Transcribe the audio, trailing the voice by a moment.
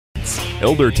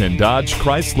Ilderton Dodge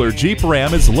Chrysler Jeep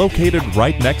Ram is located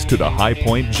right next to the High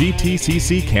Point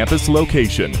GTCC campus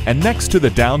location and next to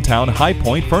the downtown High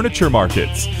Point furniture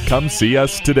markets. Come see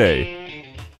us today.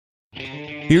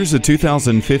 Here's a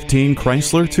 2015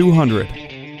 Chrysler 200.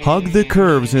 Hug the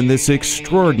curves in this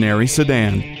extraordinary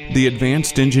sedan. The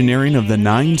advanced engineering of the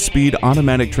 9-speed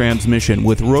automatic transmission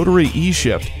with rotary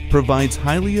E-shift provides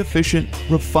highly efficient,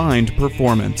 refined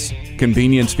performance.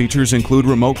 Convenience features include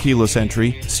remote keyless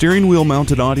entry, steering wheel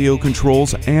mounted audio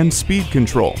controls, and speed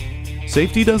control.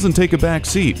 Safety doesn't take a back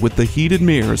seat with the heated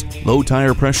mirrors, low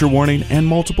tire pressure warning, and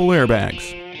multiple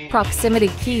airbags. Proximity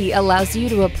key allows you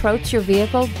to approach your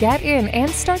vehicle, get in, and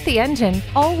start the engine,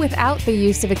 all without the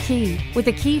use of a key. With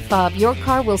a key fob, your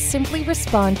car will simply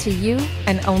respond to you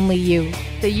and only you.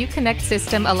 The Uconnect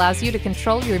system allows you to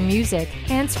control your music,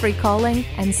 hands-free calling,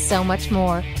 and so much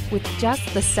more with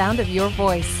just the sound of your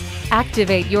voice.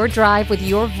 Activate your drive with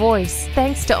your voice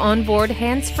thanks to onboard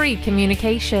hands-free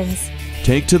communications.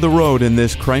 Take to the road in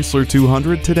this Chrysler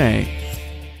 200 today.